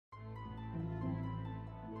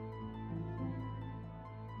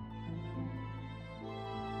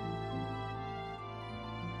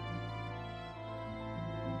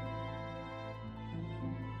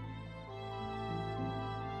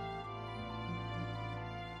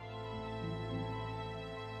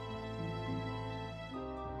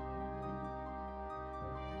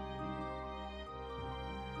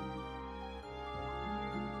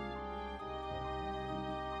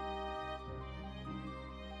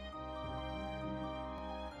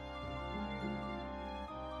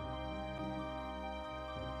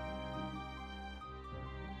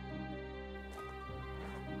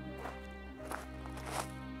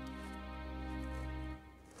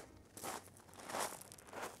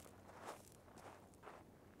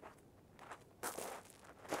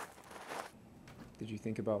Did you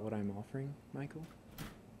think about what I'm offering, Michael?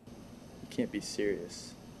 You can't be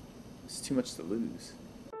serious. It's too much to lose.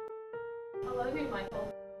 I love you,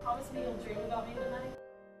 Michael. Promise me you'll dream about me tonight.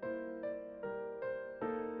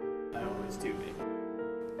 I always do, baby.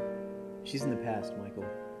 She's in the past, Michael,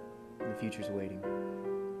 and the future's waiting.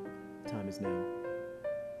 The time is now.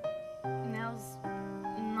 Now's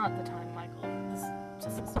not the time, Michael. This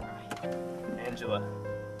just isn't right. Angela.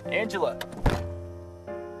 Angela!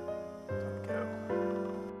 Don't go.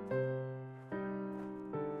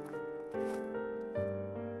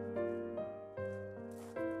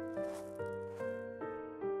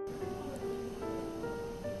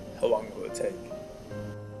 How long will it take?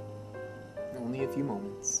 Only a few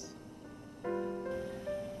moments.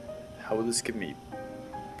 How will this give me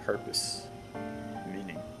purpose,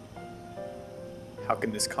 meaning? How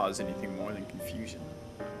can this cause anything more than confusion?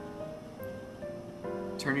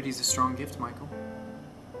 Eternity's a strong gift, Michael.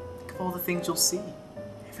 Think of all the things you'll see,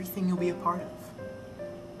 everything you'll be a part of.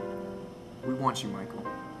 We want you, Michael.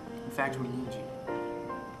 In fact, we need you.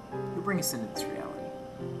 You'll bring us into this reality.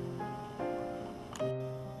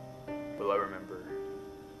 Will I remember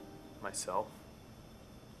myself?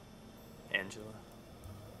 Angela?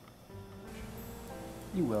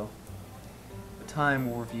 You will. But time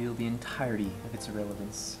will reveal the entirety of its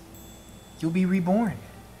irrelevance. You'll be reborn.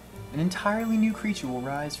 An entirely new creature will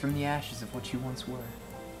rise from the ashes of what you once were.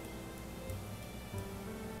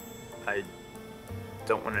 I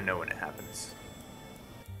don't want to know when it happens.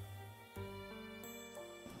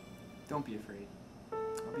 Don't be afraid.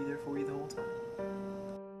 I'll be there for you the whole time.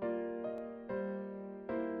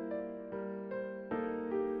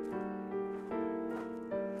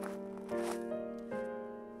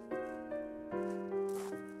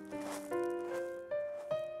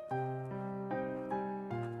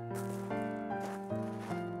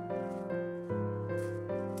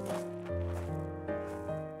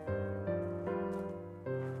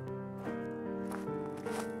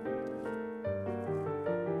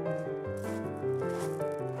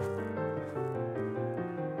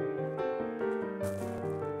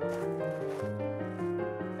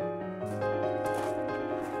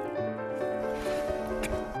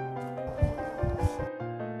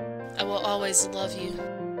 I will always love you. If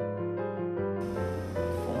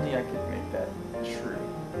only I could make that true.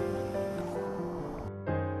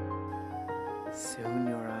 Soon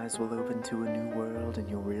your eyes will open to a new world and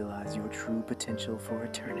you'll realize your true potential for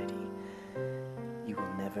eternity. You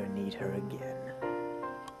will never need her again.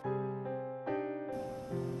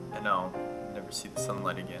 And I'll never see the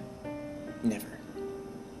sunlight again. Never.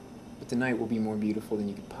 But the night will be more beautiful than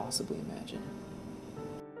you could possibly imagine.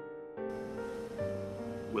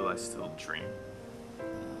 Will I still dream?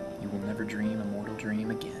 You will never dream a mortal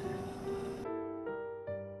dream again.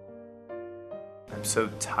 I'm so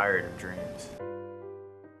tired of dreams.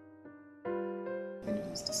 Then it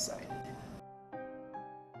is decided.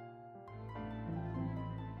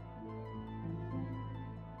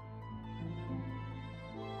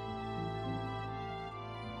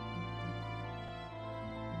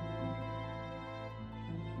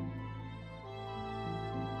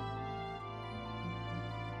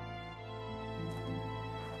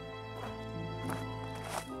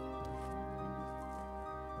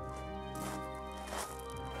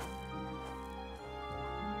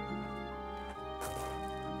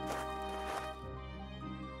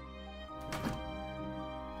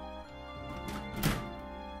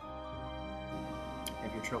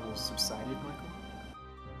 Have your troubles subsided, Michael?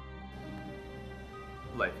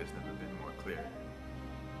 Life has never been more clear.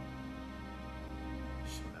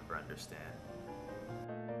 She'll never understand.